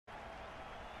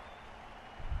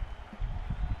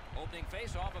opening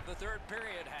face-off of the third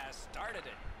period has started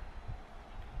it.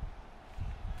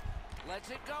 Let's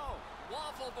it go.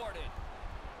 Waffle boarded.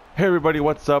 Hey everybody,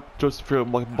 what's up? Joseph here.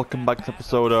 Welcome back to this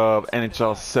episode of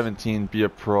NHL 17 Be a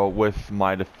Pro with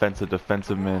my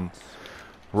defenseman,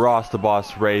 Ross the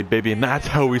Boss Ray, baby. And that's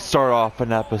how we start off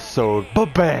an episode.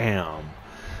 Ba-bam!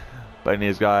 But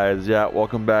anyways, guys, yeah,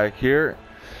 welcome back here.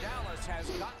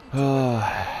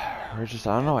 We're just,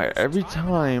 I don't know, every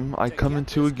time I come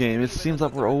into a game, it seems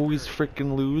like we're always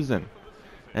freaking losing.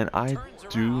 And I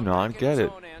do not get it.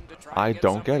 I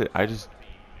don't get it. I just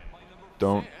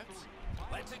don't.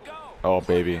 Oh,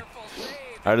 baby.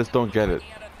 I just don't get it.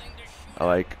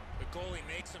 I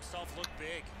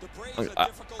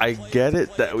get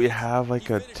it that we have like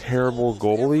a terrible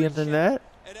goalie in the net.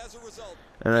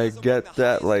 And I get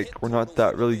that like we're not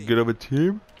that really good of a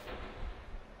team.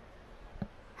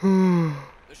 The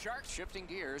Sharks shifting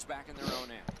gears back in their own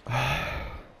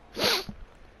end.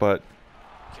 But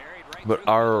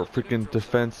our freaking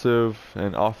defensive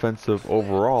and offensive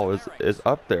overall is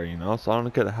up there, you know. So I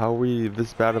don't get how we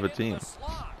this bad of a team.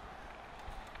 Oh,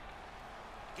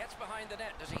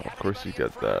 of course you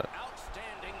get that.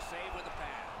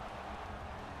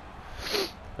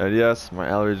 And yes, my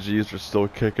allergies are still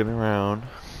kicking around.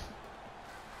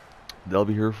 They'll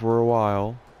be here for a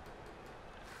while.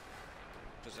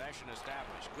 Possession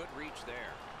established. Good reach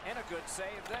there. And a good save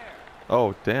there.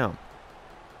 Oh, damn.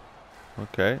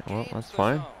 Okay, well, that's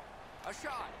fine.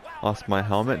 Lost my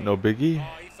helmet, no biggie.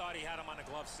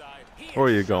 Where are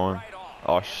you going?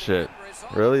 Oh, shit.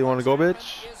 Really? You want to go,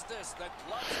 bitch?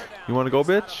 You want to go,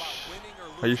 bitch?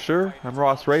 Are you sure? I'm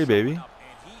Ross Ray, baby.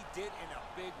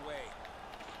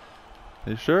 Are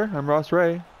you sure? I'm Ross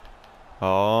Ray.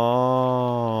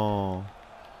 Oh.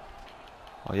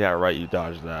 Oh, yeah, right. You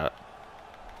dodged that.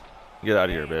 Get out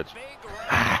of here, bitch.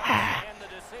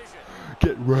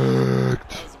 Get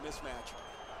wrecked.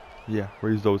 Yeah,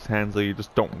 raise those hands like you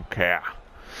just don't care.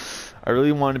 I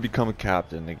really want to become a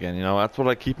captain again, you know, that's what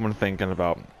I keep on thinking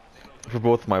about for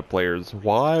both my players.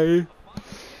 Why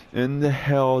in the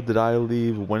hell did I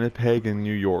leave Winnipeg and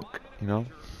New York, you know?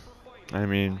 I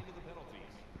mean,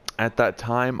 at that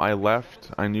time I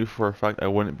left, I knew for a fact I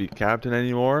wouldn't be captain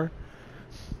anymore,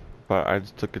 but I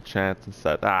just took a chance and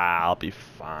said, I'll be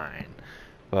fine.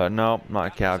 But no,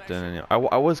 not captain. And I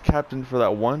was captain for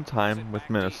that one time with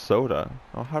Minnesota.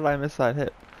 Oh, how did I miss that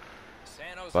hit?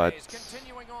 But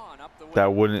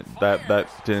that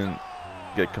didn't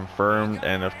get confirmed,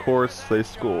 and of course they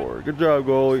score. Good job,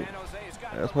 goalie.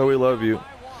 That's why we love you.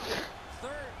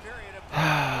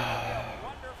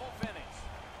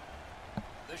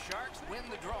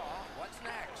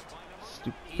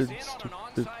 Stupid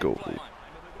goalie.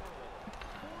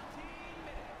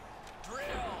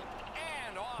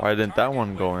 Why didn't that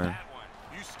one go in?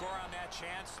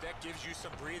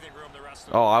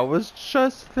 Oh, I was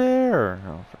just there.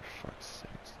 Oh, for fuck's sake.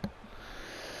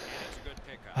 Good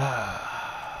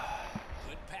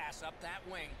pass up that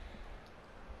wing.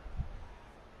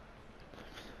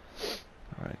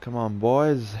 All right, come on,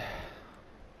 boys.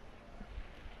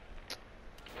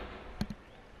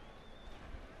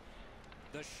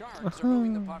 The Sharks are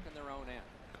moving the puck in their own end.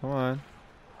 Come on.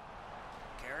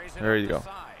 Carries it there you go.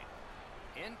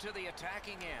 Into the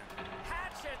attacking end.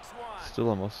 Hatchets one. Still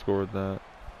almost scored that.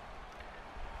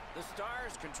 The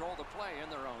Stars control the play in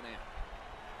their own end.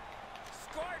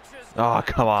 Scorches. Oh,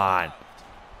 come on.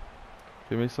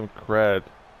 Give me some cred.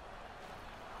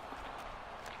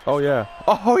 Oh, yeah.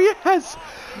 Oh, yes.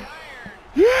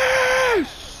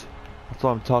 Yes. That's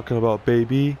what I'm talking about,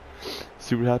 baby.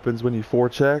 See what happens when you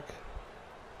forecheck.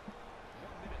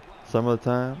 Some of the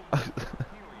time.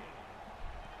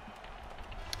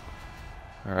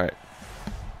 All right.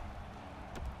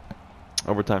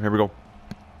 Overtime. Here we go.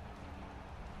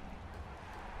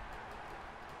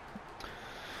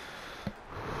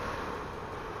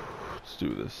 Let's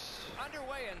do this.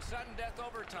 Underway in sudden death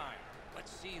overtime.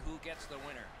 Let's see who gets the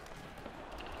winner.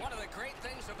 One of the great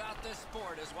things about this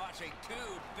sport is watching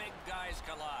two big guys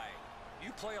collide.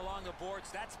 You play along the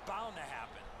boards, that's bound to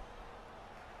happen.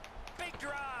 Big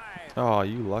drive. Oh,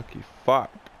 you lucky fuck.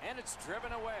 And it's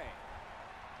driven away.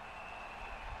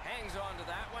 Hangs on to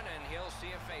that one, and he'll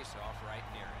see a face-off right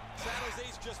near it. San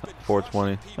Jose's just been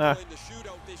 420. people in the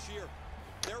shootout this year.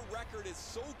 Their record is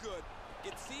so good.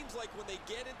 It seems like when they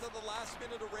get into the last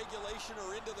minute of regulation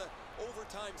or into the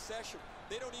overtime session,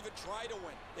 they don't even try to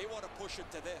win. They want to push it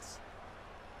to this.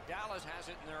 Dallas has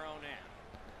it in their own end.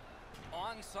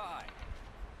 Onside.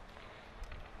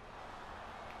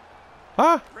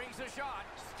 Brings a shot,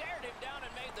 stared him down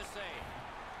and made the save.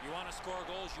 You want to score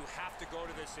goals, you have to go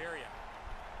to this area.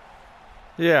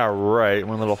 Yeah, right.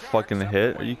 One little fucking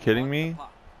hit. Are you kidding me?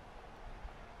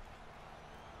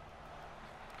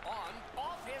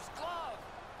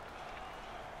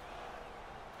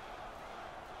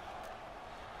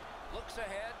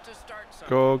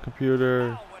 go,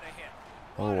 computer.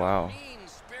 Oh, wow.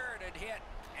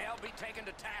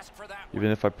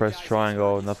 Even if I press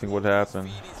triangle, nothing would happen.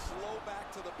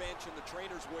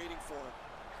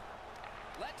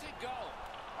 Lets it go.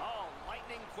 Oh,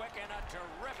 lightning quick and a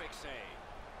terrific save.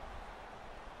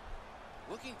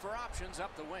 Looking for options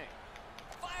up the wing.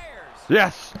 Fires.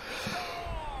 Yes.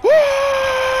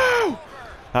 Woo!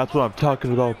 That's what I'm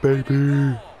talking about,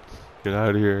 baby. Get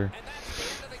out of here.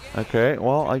 Okay,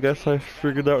 well, I guess I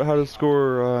figured out how to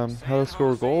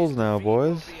score goals now,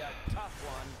 boys.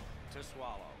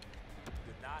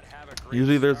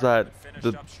 Usually there's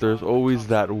always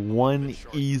that one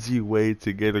easy way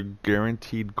to get a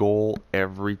guaranteed goal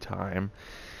every time,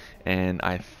 and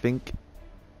I think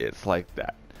it's like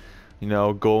that. You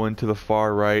know, go into the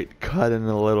far right, cut in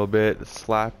a little bit,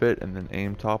 slap it, and then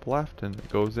aim top left, and it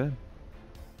goes in.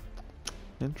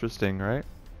 Interesting, right?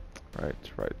 Right.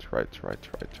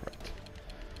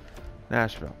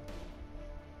 Nashville.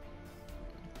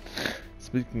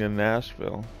 Speaking of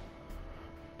Nashville,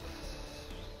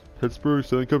 Pittsburgh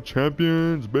Stanley Cup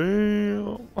champions,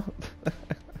 bam!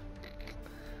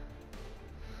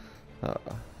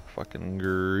 Fucking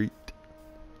great.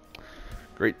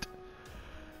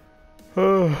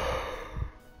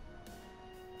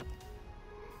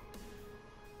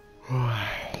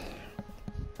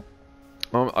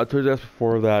 I told you guys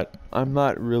before that I'm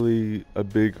not really a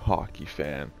big hockey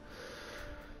fan.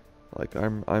 Like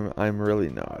I'm really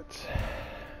not.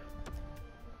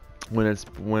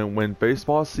 When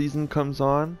baseball season comes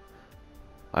on,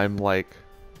 I'm like,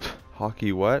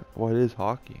 hockey what? What is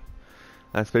hockey?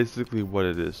 That's basically what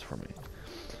it is for me.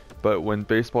 But when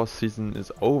baseball season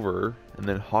is over and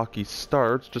then hockey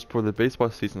starts, just before the baseball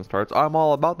season starts, I'm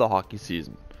all about the hockey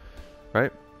season,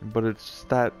 right? But it's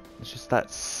just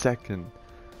that second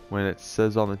when it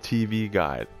says on the TV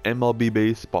guide, MLB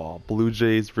baseball, Blue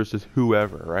Jays versus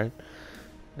whoever, right?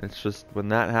 It's just when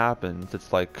that happens,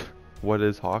 it's like, what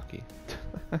is hockey?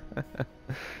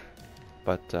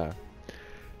 But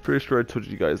pretty sure I told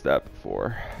you guys that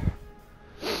before.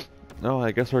 No,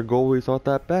 I guess our goalie's not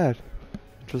that bad.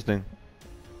 Interesting.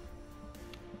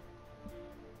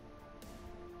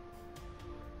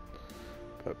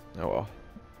 But oh well.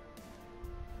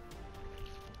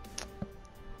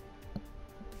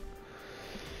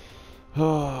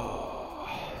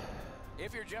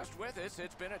 If you're just with us,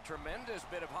 it's been a tremendous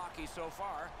bit of hockey so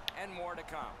far, and more to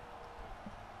come.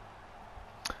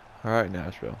 All right,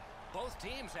 Nashville. Both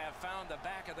teams have found the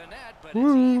back of the net, but it's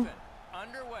even.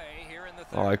 Underway here in the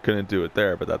third. Oh, I couldn't do it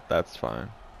there, but that's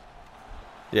fine.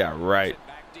 Yeah, right.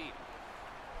 Back deep.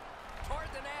 Toward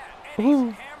the net, and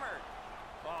he's hammered.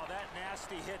 Oh, that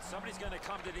nasty hit. Somebody's going to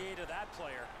come to the aid of that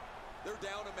player. They're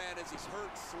down a man as he's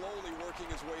hurt, slowly working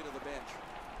his way to the bench.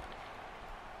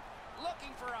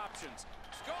 Looking for options.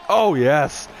 Score! Oh,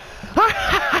 yes.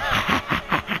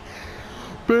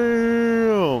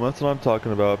 Boom. That's what I'm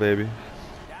talking about, baby.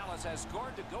 Dallas has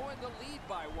scored to go in the lead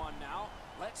by 1 now.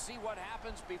 Let's see what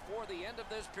happens before the end of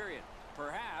this period.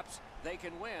 Perhaps they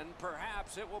can win.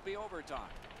 Perhaps it will be overtime.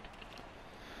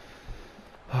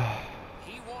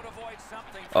 He won't avoid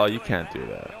something. Oh, you can't do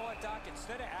that. You know what, Doc?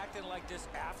 Instead of acting like this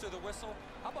after the whistle,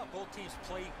 how about both teams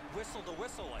play whistle to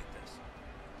whistle like this?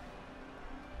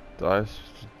 Did I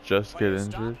just get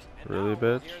injured? Really,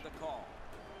 bitch?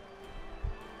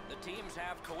 The teams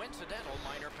have coincidental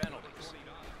minor penalties.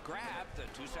 Grab, the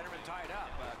two centermen tied up,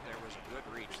 but there was a good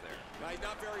reach there. He's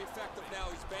not very effective now.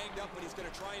 He's banged up, but he's going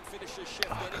to try and finish his shift.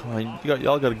 Oh, come on,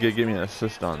 y'all gotta give me an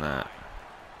assist on that.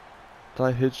 Did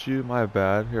I hit you? My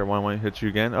bad. Here, want me to hit you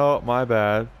again? Oh, my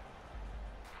bad.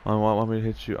 Want me to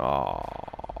hit you? Oh,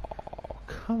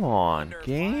 come on,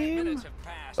 game. 5 minutes have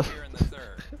passed here in the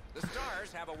third. The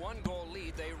Stars have a 1-goal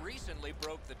lead. They recently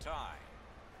broke the tie.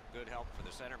 Good help for the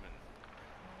centerman.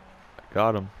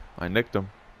 Got him. I nicked him.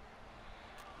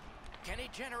 Can he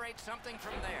generate something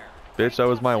from there? Bitch, that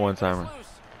was my one-timer.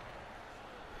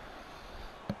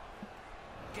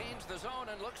 Gains the zone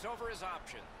and looks over his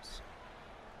options.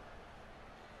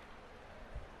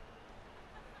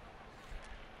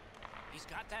 He's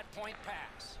got that point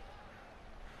pass.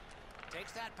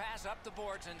 Takes that pass up the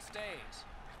boards and stays.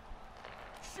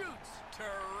 Shoots.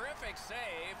 Terrific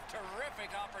save. Terrific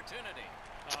opportunity.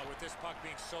 With this puck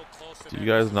being so close to Do you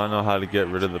guys not know how to get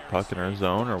rid of the puck in our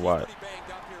zone or what?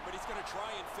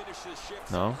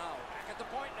 No?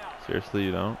 Seriously,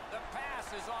 you don't? The pass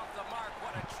is off the mark.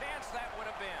 What a chance that would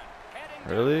have been.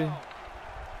 Heading Really?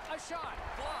 a shot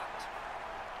blocked.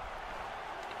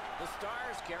 The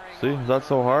Stars carrying See, is that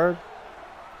so hard?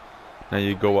 Now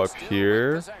you go up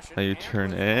here. Now you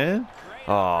turn in.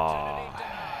 Aww.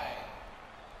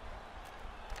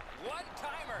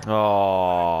 One-timer.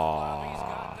 Aww.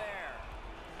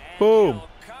 Boom.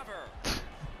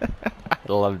 Cover.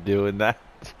 I love doing that.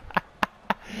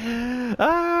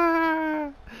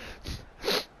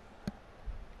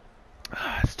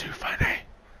 Ah, it's too funny.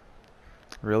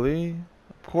 Really?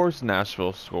 Of course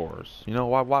Nashville scores. You know,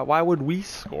 why would we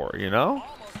score, you know?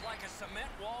 Almost like a cement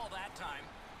wall that time,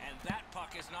 and that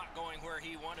puck is not going where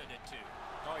he wanted it to.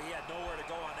 Oh, he had nowhere to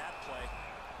go on that play.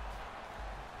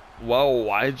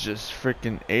 Whoa, I just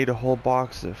freaking ate a whole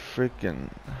box of freaking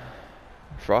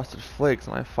Frosted Flakes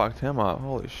and I fucked him up.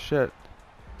 Holy shit.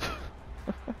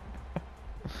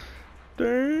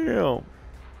 Damn.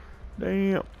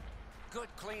 Damn. Good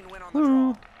clean win on the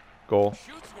draw. Goal.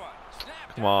 Shoots one.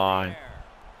 Snapped Come out on. of the air.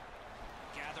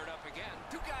 Gathered up again.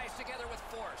 Two guys together with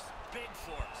force. Big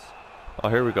force. Oh,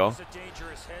 here we go. It's a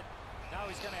dangerous hit. Now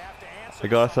he's going to have to answer. I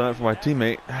gotta sign up for my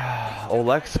teammate,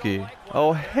 Oleksky.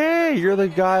 Oh, hey, you're the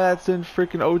guy that's in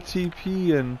freaking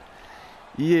OTP and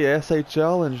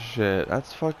EASHL and shit.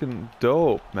 That's fucking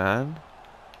dope, man.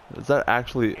 Is that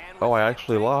actually... Oh, I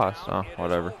actually lost. Oh,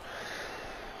 whatever.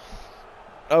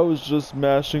 I was just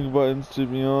mashing buttons, to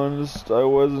be honest. I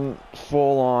wasn't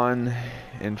full on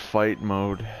in fight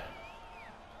mode.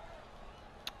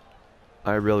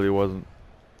 I really wasn't.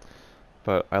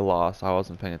 But I lost. I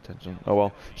wasn't paying attention. Oh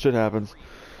well, shit happens.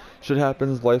 Shit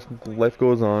happens. Life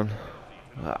goes on.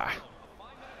 Ah.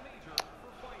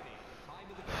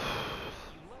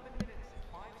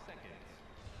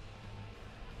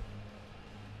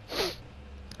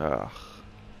 Ugh.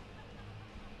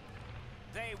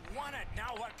 They won it.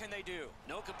 Now what can they do?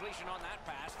 No completion on that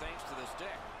pass thanks to the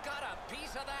stick. Got a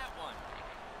piece of that one.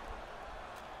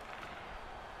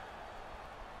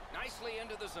 Nicely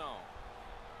into the zone.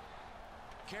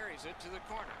 Carries it to the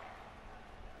corner.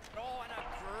 Oh, and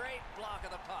a great block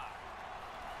of the puck.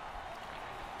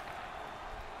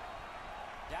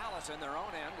 Dallas in their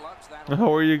own end lugs that one. Where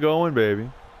are you going, baby?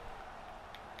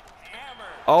 Hammered.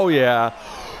 Oh yeah.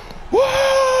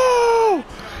 Woo!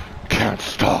 Can't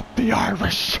stop the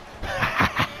Irish.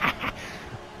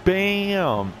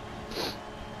 Bam.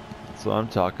 That's what I'm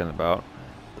talking about.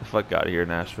 Get the fuck out of here,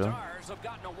 Nashville. Stars have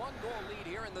gotten a one-goal lead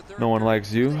here in the third No one period.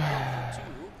 likes you. Do they go for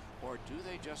two, or do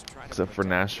they just try to Except for protect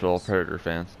Nashville this? Predator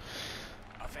fans.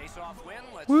 A face-off win.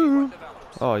 Let's see Woo! what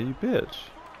develops. Oh, you bitch.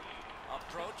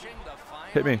 Approaching the final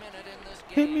Hit me. minute in this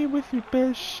Hit game. me with your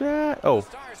best shot. Oh. The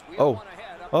Stars wheel Oh. one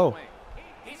ahead up Oh. the wing.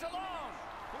 He's alone.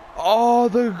 Oh,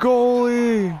 the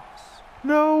goalie.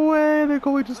 No way. The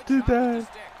goalie just Good did shot with the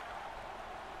that. stick.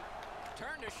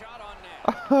 Turned a shot on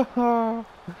net.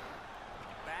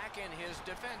 Back in his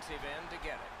defensive end to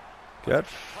get it. Get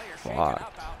Player shaking fucked.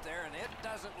 up out there, and it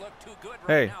doesn't look too good right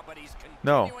Hey. now, but he's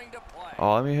No. continuing to play.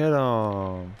 Oh, let me hit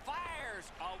him.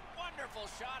 Fires a wonderful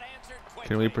shot answered quickly.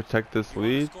 Can we protect this You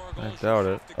wanna lead? score I goals, doubt you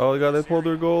it. have to Oh, go God, to they this pulled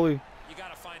their area. goalie. You got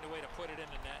to find a way to put it in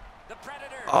the net. The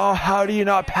Predators. Oh, how do you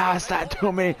not pass that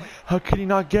to me? How can you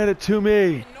not get it to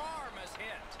me? Enormous hit.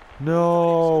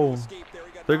 No. Escape there.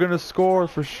 He got They're gonna score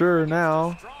for sure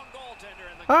now. Strong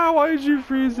goaltender in the Ah, why did you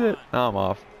freeze it? Now I'm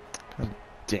off. God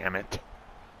damn it.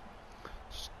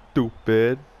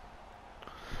 Stupid.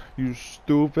 You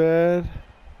stupid.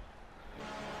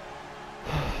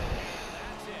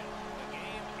 That's it. The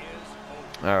game is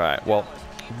over. Alright, well,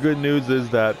 the good news is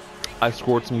that I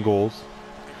scored some goals.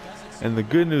 And the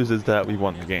good news is that we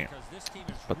won the game.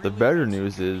 But the better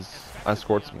news is I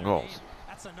scored some goals.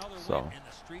 So,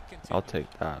 I'll take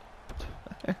that.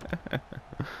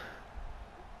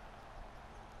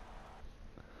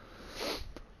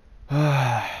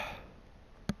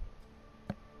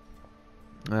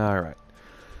 Alright.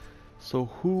 So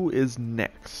who is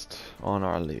next on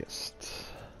our list?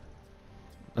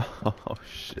 Oh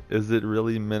shit. Is it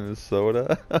really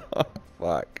Minnesota?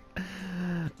 Fuck.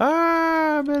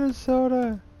 Ah,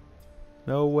 Minnesota.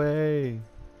 No way.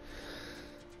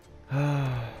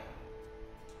 Are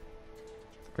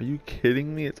you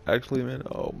kidding me? It's actually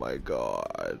Oh my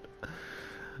god.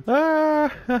 Ah,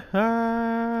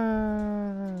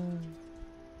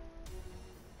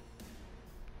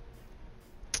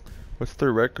 what's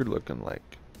their record looking like?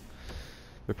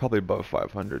 They're probably above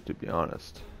 500 to be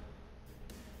honest.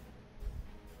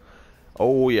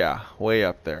 Oh yeah, way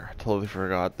up there. I totally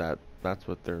forgot that that's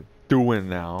what they're doing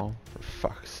now. For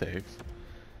fuck's sakes.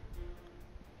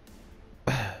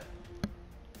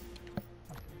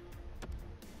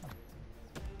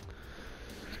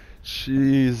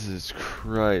 Jesus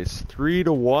Christ.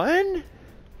 3-1?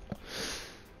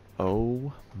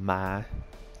 Oh my.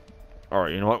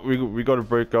 Alright, you know what? We gotta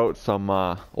break out some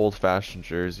old-fashioned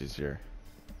jerseys here.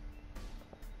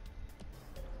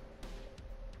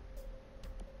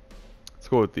 Let's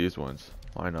go with these ones.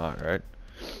 Why not, right?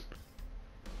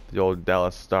 The old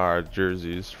Dallas Star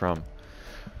jerseys from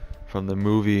from the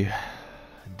movie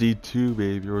D2,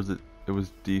 baby. Or was it? It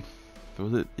was D.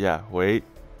 Was it? Yeah. Wait.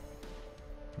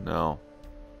 No.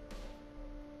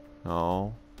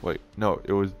 No. Wait. No.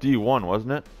 It was D1,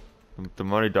 wasn't it? The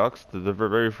Mighty Ducks, the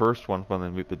very first one when they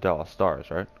beat the Dallas Stars,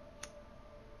 right?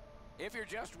 If you're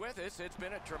just with us, it's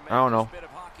been a I don't know. tremendous bit of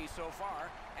hockey so far,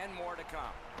 and more to come.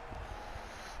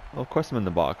 Well, of course I'm in the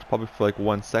box, probably for like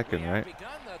 1 second, right? Begun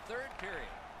the third period.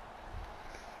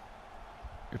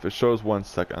 If it shows 1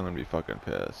 second, I'm gonna be fucking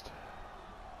pissed.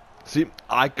 See,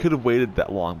 I could have waited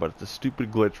that long, but it's a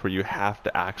stupid glitch where you have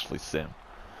to actually sim.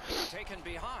 Taken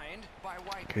behind by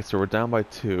White. Okay, so we're down by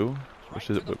 2, which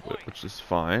is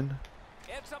fine.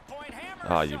 It's a point hammer.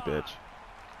 Ah, you bitch.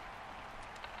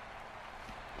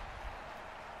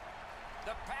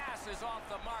 The pass is off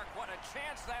the mark. What a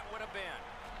chance that would have been.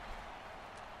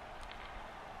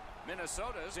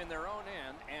 Minnesota's in their own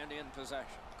end and in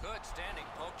possession. Good standing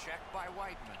poke check by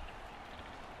Whiteman.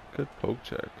 Good poke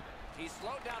check. He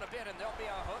slowed down a bit, and there'll be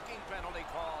a hooking penalty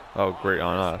called. Oh, great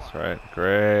on us, right?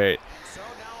 Great. So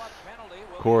now a penalty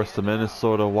will Of course, the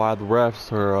Minnesota Wild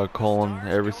refs are calling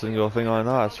every single thing on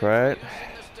us, right?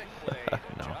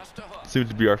 No. Seems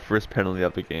to be our first penalty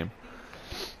of the game.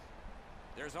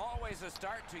 There's always a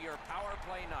start to your power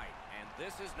play night, and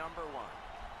this is number 1.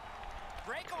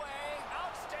 Breakaway,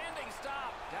 outstanding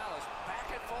stop. Dallas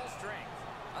back at full strength.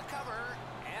 A cover,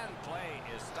 and play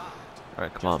is stopped. All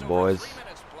right, come on, boys. 3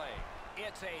 minutes play.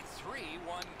 It's a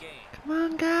 3-1 game. Come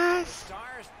on, guys.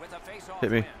 Stars with a face-off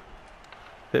Hit me. win.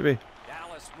 Hit me.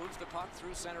 Dallas moves the puck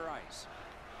through center ice.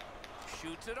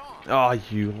 Shoots it on. Oh,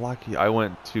 you lucky. I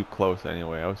went too close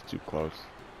anyway. I was too close.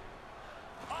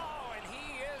 Oh, and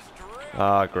he is drilled.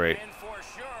 Ah, great. And for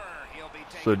sure, he'll be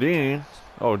taking Sedin.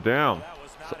 Oh, damn.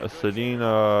 A Sedin,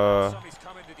 a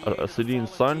Sedin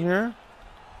son here?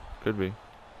 Could be.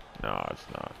 No, it's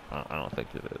not. I don't think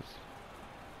it is.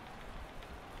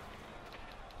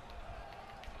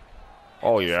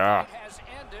 Oh, yeah. has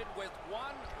ended with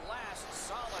one last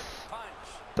solid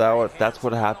punch. That's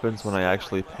what happens when I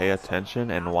actually pay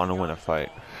attention and want to win a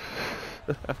fight.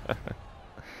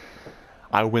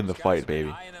 I win the fight, baby.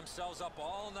 Eyeing themselves up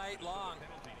all night long.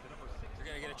 They're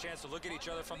going to get a chance to look at each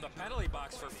other from the penalty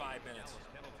box for 5 minutes.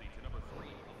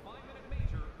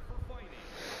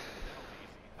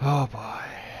 Oh, boy.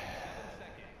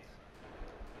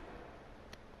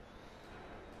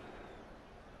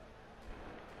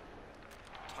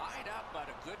 Tied up, but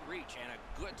a good reach and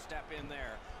a good step in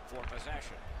there for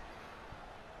possession.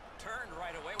 Turned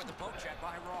right away with the poke check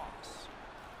by Ross.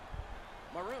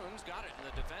 Maroons got it in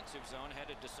the defensive zone,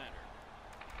 headed to center.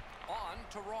 On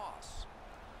to Ross.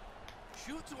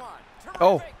 Shoots one. Terrific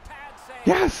Oh. pad save.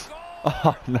 Yes! Goal!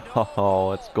 Oh,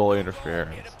 no. It's goal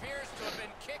interference. It appears to have been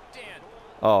kicked in.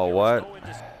 Oh, what?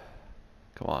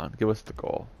 Come on, give us the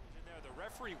goal.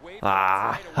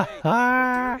 Ah.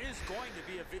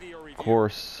 Of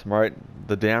course, right?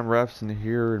 The damn refs in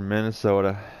here in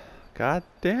Minnesota. God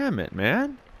damn it,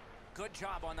 man. Good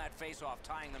job on that face-off,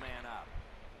 tying the man up.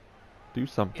 Do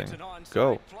something. It's an onside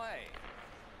Go. play.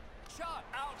 Shot,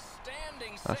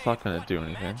 outstanding That's save. not gonna What do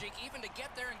anything. magic even to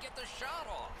get there and get the shot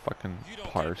off. Fucking You don't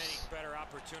parse. get many better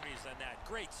opportunities than that.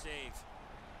 Great save.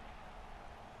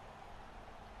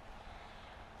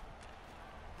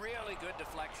 Really good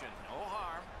deflection. No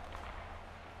harm.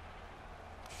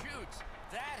 Shoots.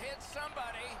 That hits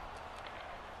somebody.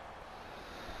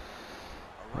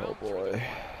 Oh Around through the boy.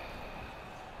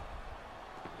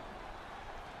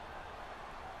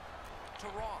 to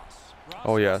Ross.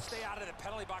 Oh yes. Stay out of the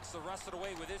penalty box the rest of the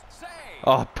way with his Save.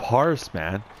 Oh, parse,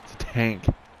 man. It's a tank.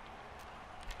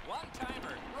 One-timer.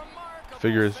 Remarkable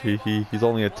Figures save off he's that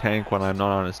only a tank when I'm blast.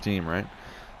 not on his team, right?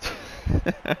 Has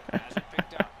it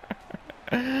picked up.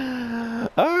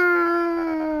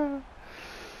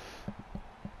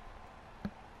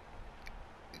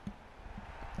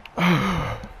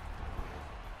 Ah!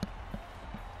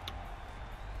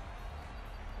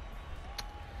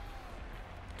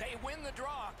 They win the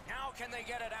draw. Now can they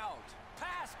get it out?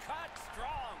 Pass cut.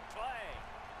 Strong play.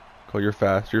 Cole, you're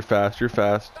fast. You're fast. You're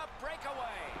fast. The breakaway.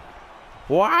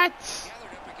 What?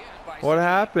 Gathered up again by What Sedin.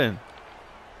 happened?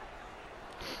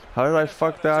 How did I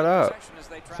fuck that up? Possession as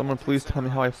they travel Someone through please center tell me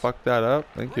how I ice. fucked that up.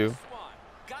 Thank you. Loose one.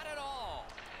 Got it all.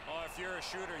 Oh, if you're a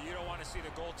shooter, you don't want to see the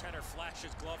goaltender flash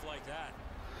his glove like that.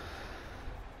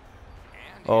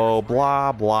 And Oh, here's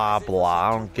blah, blah, blah.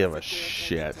 I don't give a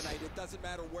shit.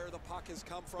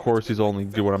 Of course, he's only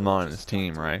good when I'm not on his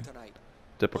team, right?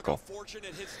 Typical.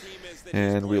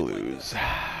 And we lose. He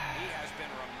has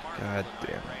been remarkable God tonight,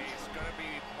 damn it. Ray. He's going to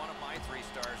be one of my 3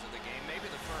 stars of the game, maybe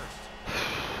the first.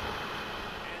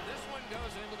 And this one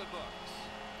goes into the books.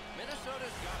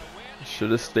 Minnesota's got a win. should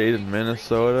have stayed in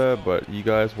Minnesota, but you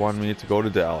guys wanted me to go to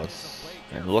Dallas.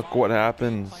 And look what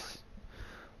happens.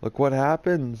 Look what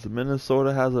happens.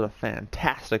 Minnesota has a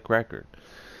fantastic record.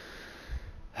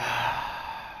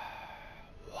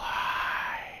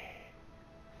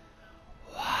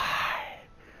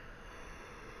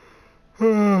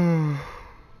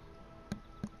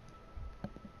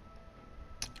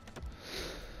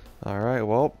 Alright,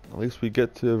 well, at least we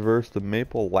get to verse the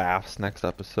Maple Laughs next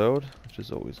episode, which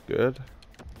is always good.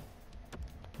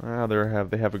 Ah,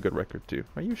 they have a good record too.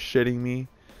 Are you shitting me?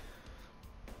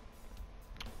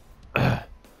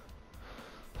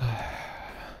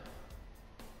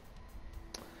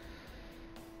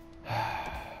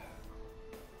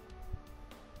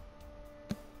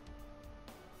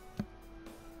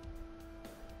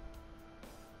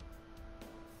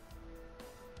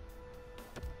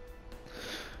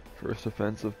 First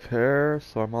offensive pair,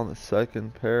 so I'm on the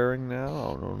second pairing now.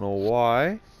 I don't know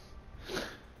why.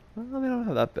 Well, they don't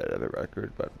have that bad of a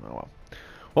record, but oh well.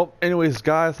 Well, anyways,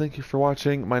 guys, thank you for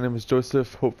watching. My name is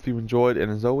Joseph. Hope you enjoyed,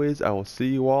 and as always, I will see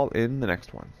you all in the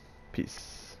next one.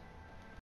 Peace.